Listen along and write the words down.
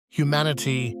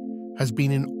Humanity has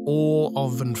been in awe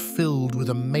of and filled with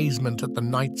amazement at the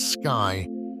night sky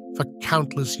for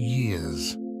countless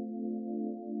years.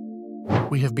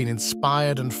 We have been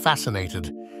inspired and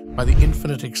fascinated by the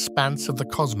infinite expanse of the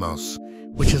cosmos,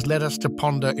 which has led us to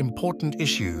ponder important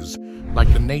issues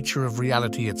like the nature of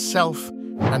reality itself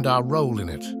and our role in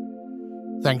it.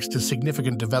 Thanks to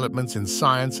significant developments in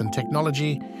science and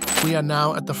technology, we are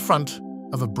now at the front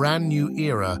of a brand new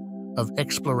era of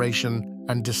exploration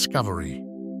and discovery.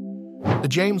 The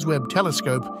James Webb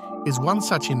Telescope is one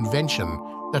such invention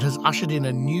that has ushered in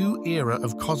a new era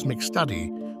of cosmic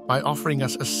study by offering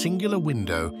us a singular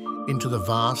window into the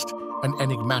vast and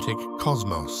enigmatic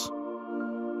cosmos.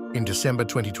 In December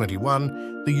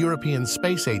 2021, the European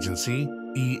Space Agency,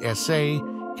 ESA,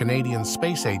 Canadian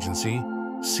Space Agency,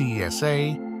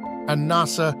 CSA, and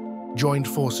NASA joined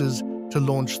forces to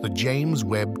launch the James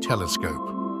Webb Telescope.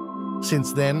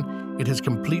 Since then, it has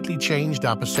completely changed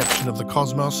our perception of the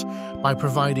cosmos by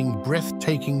providing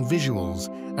breathtaking visuals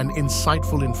and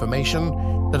insightful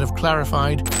information that have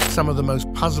clarified some of the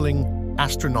most puzzling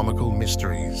astronomical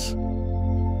mysteries.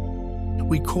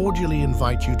 We cordially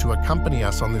invite you to accompany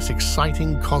us on this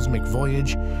exciting cosmic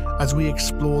voyage as we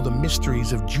explore the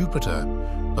mysteries of Jupiter,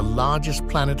 the largest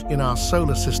planet in our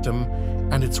solar system,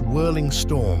 and its whirling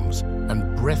storms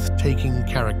and breathtaking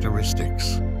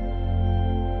characteristics.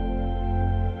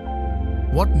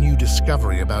 What new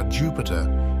discovery about Jupiter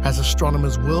has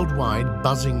astronomers worldwide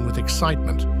buzzing with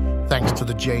excitement thanks to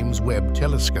the James Webb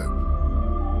Telescope?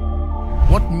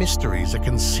 What mysteries are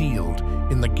concealed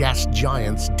in the gas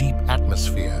giant's deep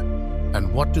atmosphere?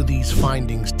 And what do these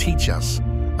findings teach us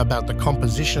about the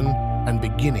composition and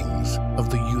beginnings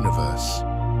of the universe?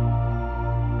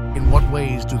 In what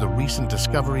ways do the recent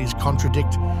discoveries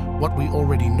contradict what we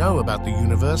already know about the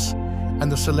universe and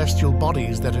the celestial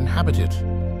bodies that inhabit it?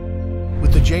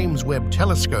 With the James Webb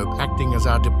Telescope acting as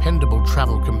our dependable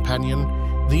travel companion,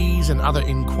 these and other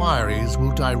inquiries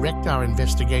will direct our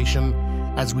investigation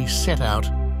as we set out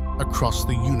across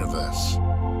the universe.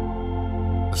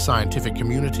 The scientific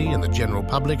community and the general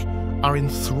public are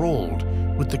enthralled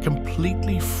with the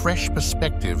completely fresh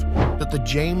perspective that the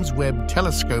James Webb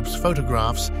Telescope's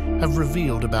photographs have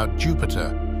revealed about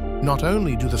Jupiter. Not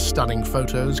only do the stunning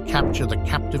photos capture the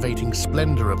captivating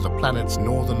splendor of the planet's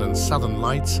northern and southern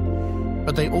lights,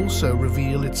 but they also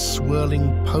reveal its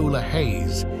swirling polar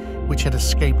haze, which had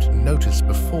escaped notice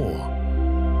before.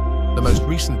 The most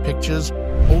recent pictures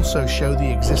also show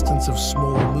the existence of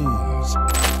small moons,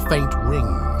 faint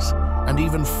rings, and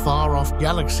even far-off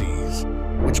galaxies,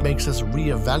 which makes us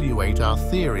re-evaluate our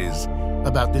theories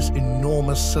about this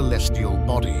enormous celestial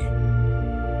body.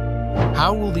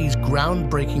 How will these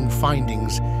groundbreaking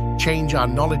findings change our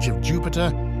knowledge of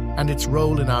Jupiter and its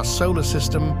role in our solar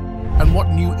system, and what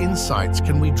new insights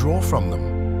can we draw from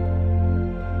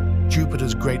them?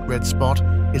 Jupiter's Great Red Spot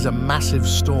is a massive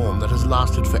storm that has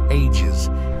lasted for ages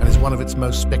and is one of its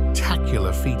most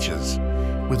spectacular features.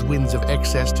 With winds of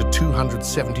excess to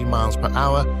 270 miles per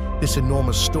hour, this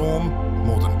enormous storm,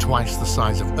 more than twice the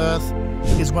size of Earth,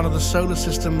 is one of the solar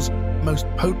system's most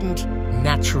potent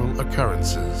natural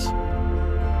occurrences.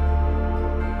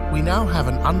 We now have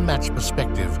an unmatched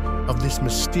perspective of this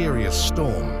mysterious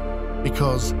storm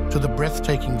because, to the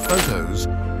breathtaking photos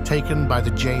taken by the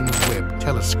James Webb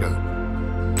Telescope,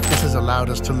 this has allowed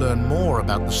us to learn more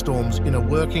about the storm's inner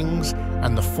workings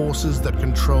and the forces that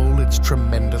control its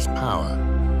tremendous power.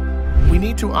 We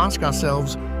need to ask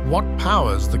ourselves what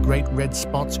powers the Great Red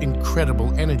Spot's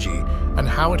incredible energy and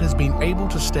how it has been able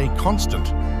to stay constant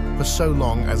for so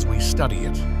long as we study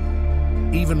it.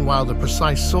 Even while the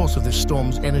precise source of this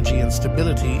storm's energy and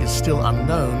stability is still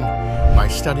unknown, by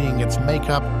studying its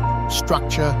makeup,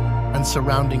 structure, and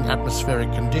surrounding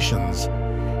atmospheric conditions,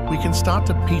 we can start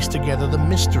to piece together the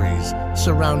mysteries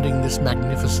surrounding this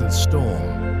magnificent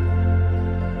storm.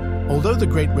 Although the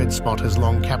Great Red Spot has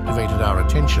long captivated our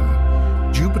attention,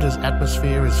 Jupiter's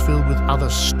atmosphere is filled with other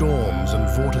storms and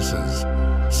vortices,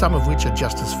 some of which are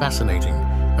just as fascinating,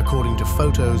 according to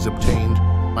photos obtained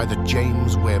by the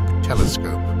James Webb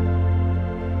Telescope.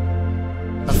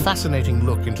 A fascinating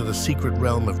look into the secret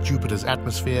realm of Jupiter's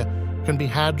atmosphere can be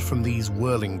had from these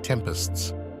whirling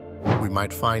tempests. We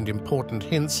might find important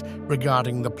hints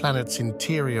regarding the planet's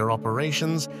interior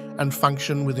operations and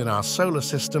function within our solar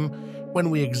system when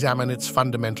we examine its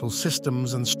fundamental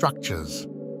systems and structures.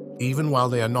 Even while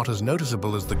they are not as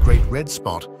noticeable as the Great Red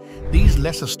Spot, these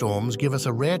lesser storms give us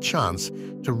a rare chance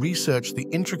to research the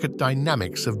intricate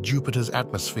dynamics of Jupiter's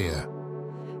atmosphere.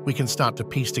 We can start to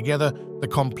piece together the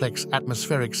complex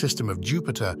atmospheric system of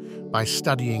Jupiter by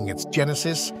studying its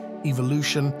genesis,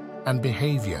 evolution, and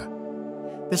behavior.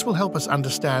 This will help us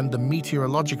understand the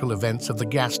meteorological events of the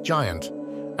gas giant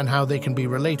and how they can be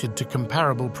related to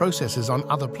comparable processes on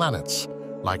other planets,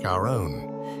 like our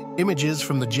own. Images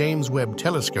from the James Webb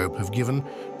Telescope have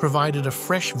provided a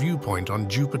fresh viewpoint on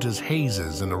Jupiter's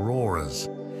hazes and auroras.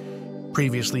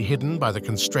 Previously hidden by the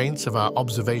constraints of our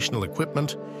observational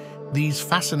equipment, these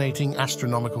fascinating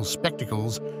astronomical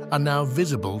spectacles are now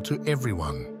visible to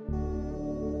everyone.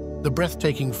 The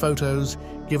breathtaking photos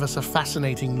give us a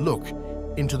fascinating look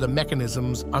into the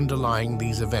mechanisms underlying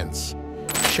these events,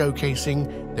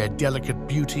 showcasing their delicate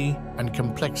beauty and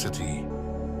complexity.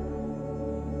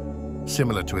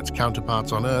 Similar to its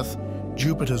counterparts on Earth,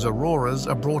 Jupiter's auroras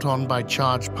are brought on by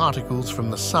charged particles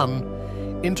from the Sun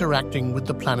interacting with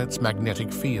the planet's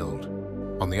magnetic field.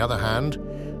 On the other hand,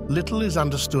 little is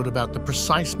understood about the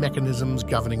precise mechanisms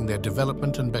governing their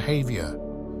development and behavior.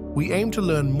 We aim to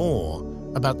learn more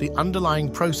about the underlying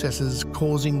processes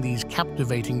causing these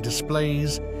captivating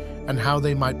displays and how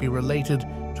they might be related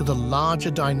to the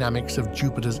larger dynamics of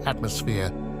Jupiter's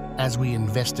atmosphere as we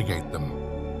investigate them.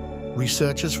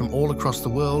 Researchers from all across the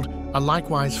world are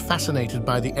likewise fascinated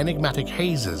by the enigmatic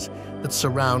hazes that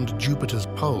surround Jupiter's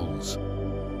poles.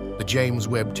 The James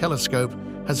Webb Telescope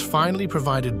has finally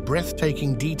provided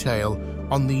breathtaking detail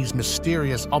on these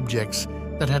mysterious objects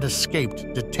that had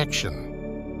escaped detection.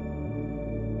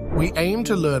 We aim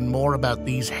to learn more about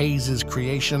these hazes'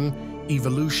 creation,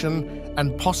 evolution,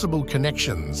 and possible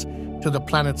connections to the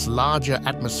planet's larger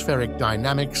atmospheric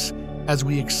dynamics as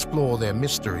we explore their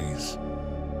mysteries.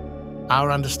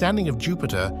 Our understanding of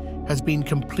Jupiter has been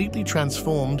completely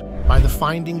transformed by the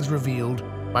findings revealed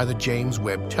by the James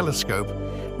Webb Telescope,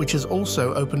 which has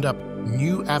also opened up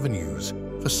new avenues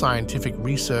for scientific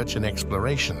research and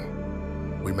exploration.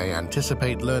 We may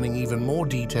anticipate learning even more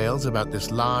details about this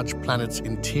large planet's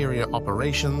interior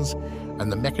operations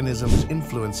and the mechanisms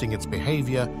influencing its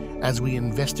behavior as we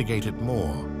investigate it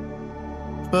more.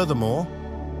 Furthermore,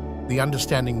 the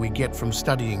understanding we get from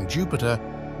studying Jupiter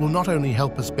will not only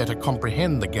help us better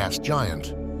comprehend the gas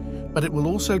giant, but it will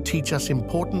also teach us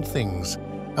important things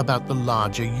about the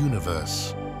larger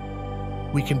universe.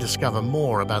 We can discover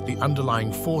more about the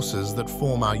underlying forces that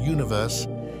form our universe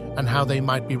and how they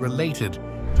might be related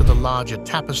to the larger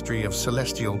tapestry of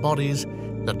celestial bodies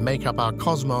that make up our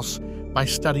cosmos by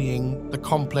studying the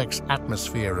complex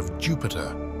atmosphere of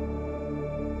Jupiter.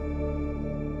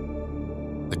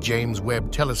 The James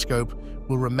Webb Telescope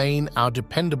will remain our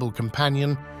dependable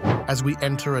companion as we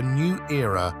enter a new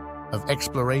era of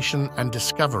exploration and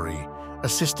discovery,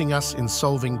 assisting us in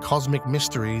solving cosmic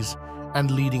mysteries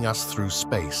and leading us through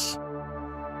space.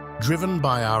 Driven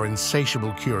by our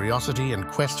insatiable curiosity and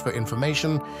quest for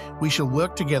information, we shall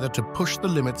work together to push the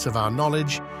limits of our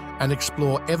knowledge and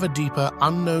explore ever deeper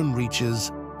unknown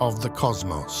reaches of the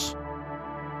cosmos.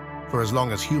 For as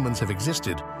long as humans have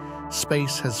existed,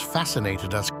 space has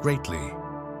fascinated us greatly.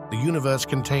 The universe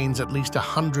contains at least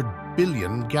 100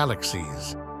 billion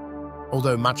galaxies.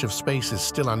 Although much of space is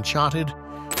still uncharted,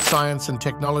 science and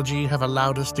technology have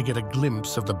allowed us to get a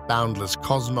glimpse of the boundless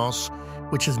cosmos,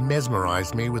 which has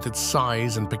mesmerized me with its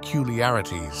size and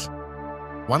peculiarities.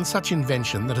 One such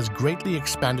invention that has greatly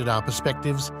expanded our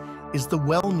perspectives is the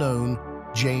well-known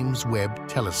James Webb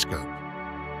Telescope.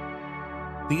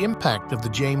 The impact of the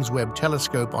James Webb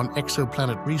Telescope on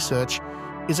exoplanet research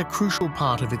is a crucial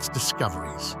part of its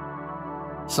discoveries.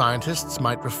 Scientists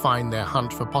might refine their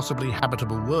hunt for possibly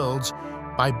habitable worlds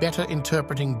by better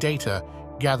interpreting data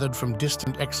gathered from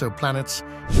distant exoplanets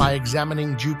by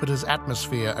examining Jupiter's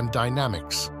atmosphere and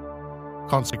dynamics.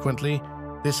 Consequently,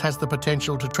 this has the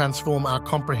potential to transform our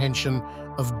comprehension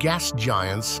of gas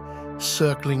giants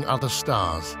circling other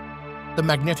stars. The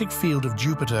magnetic field of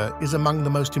Jupiter is among the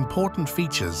most important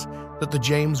features that the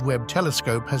James Webb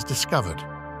Telescope has discovered.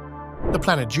 The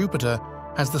planet Jupiter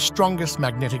has the strongest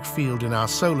magnetic field in our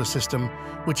solar system,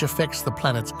 which affects the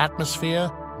planet's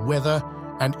atmosphere, weather,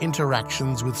 and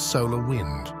interactions with solar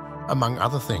wind, among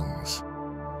other things.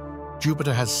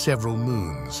 Jupiter has several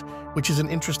moons, which is an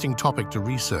interesting topic to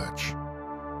research.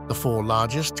 The four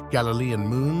largest Galilean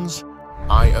moons,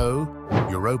 Io,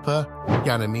 Europa,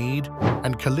 Ganymede,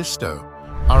 and Callisto,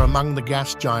 are among the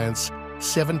gas giant's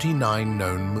 79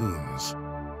 known moons.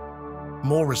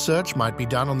 More research might be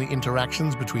done on the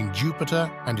interactions between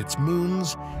Jupiter and its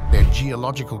moons, their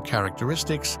geological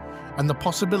characteristics, and the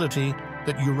possibility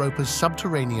that Europa's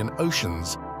subterranean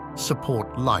oceans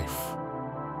support life.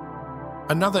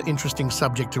 Another interesting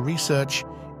subject to research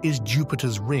is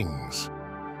Jupiter's rings.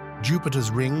 Jupiter's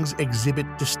rings exhibit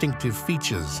distinctive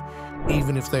features,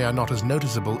 even if they are not as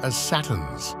noticeable as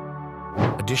Saturn's.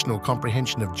 Additional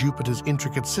comprehension of Jupiter's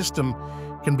intricate system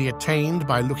can be attained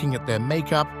by looking at their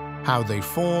makeup, how they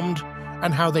formed,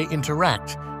 and how they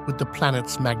interact with the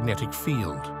planet's magnetic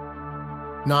field.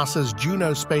 NASA's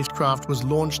Juno spacecraft was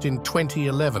launched in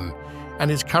 2011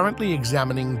 and is currently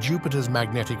examining Jupiter's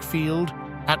magnetic field,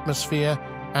 atmosphere,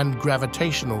 and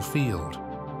gravitational field.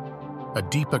 A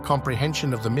deeper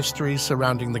comprehension of the mysteries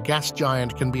surrounding the gas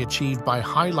giant can be achieved by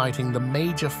highlighting the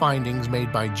major findings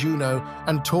made by Juno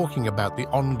and talking about the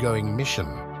ongoing mission.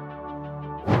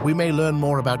 We may learn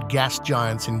more about gas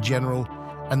giants in general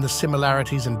and the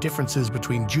similarities and differences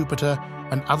between Jupiter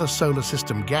and other solar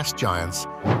system gas giants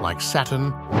like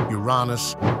Saturn,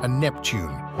 Uranus, and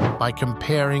Neptune by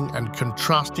comparing and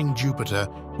contrasting Jupiter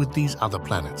with these other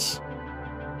planets.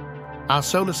 Our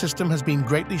solar system has been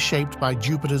greatly shaped by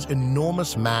Jupiter's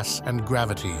enormous mass and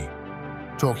gravity.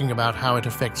 Talking about how it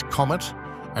affects comet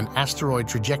and asteroid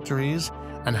trajectories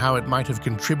and how it might have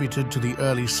contributed to the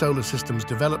early solar system's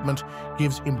development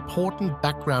gives important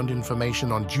background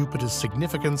information on Jupiter's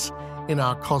significance in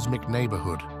our cosmic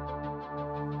neighborhood.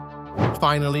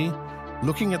 Finally,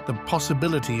 looking at the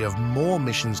possibility of more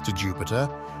missions to Jupiter,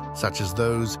 such as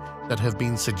those that have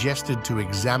been suggested to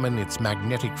examine its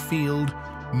magnetic field,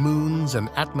 moons, and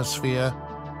atmosphere,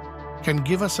 can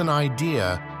give us an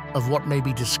idea of what may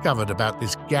be discovered about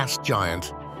this gas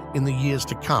giant in the years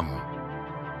to come.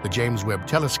 The James Webb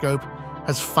Telescope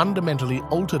has fundamentally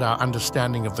altered our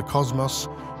understanding of the cosmos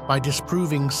by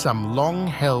disproving some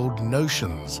long-held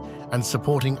notions and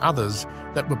supporting others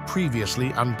that were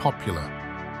previously unpopular.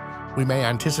 We may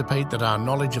anticipate that our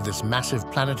knowledge of this massive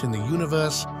planet in the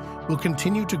universe will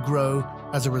continue to grow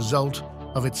as a result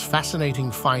of its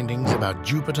fascinating findings about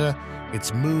Jupiter,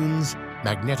 its moons,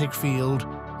 magnetic field,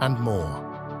 and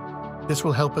more. This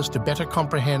will help us to better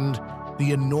comprehend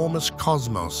the enormous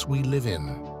cosmos we live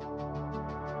in.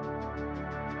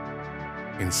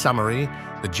 In summary,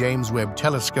 the James Webb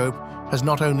Telescope has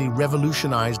not only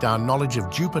revolutionized our knowledge of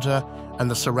Jupiter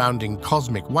and the surrounding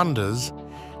cosmic wonders,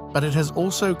 but it has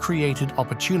also created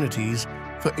opportunities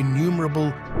for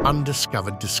innumerable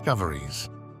undiscovered discoveries.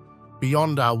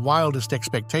 Beyond our wildest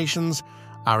expectations,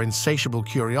 our insatiable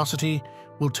curiosity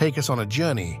will take us on a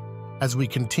journey as we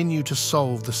continue to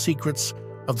solve the secrets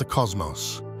of the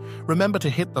cosmos. Remember to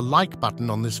hit the like button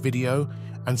on this video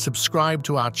and subscribe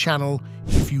to our channel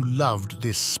if you loved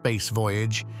this space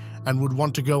voyage and would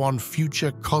want to go on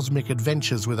future cosmic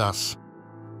adventures with us.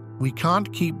 We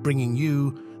can't keep bringing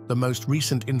you the most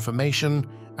recent information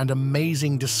and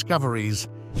amazing discoveries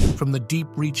from the deep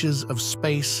reaches of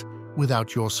space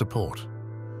without your support.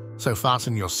 So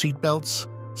fasten your seatbelts,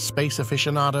 space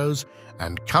aficionados,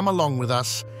 and come along with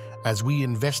us as we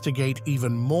investigate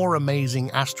even more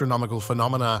amazing astronomical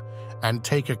phenomena and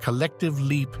take a collective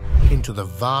leap into the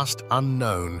vast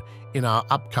unknown in our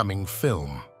upcoming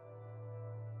film.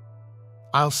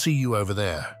 I'll see you over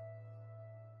there.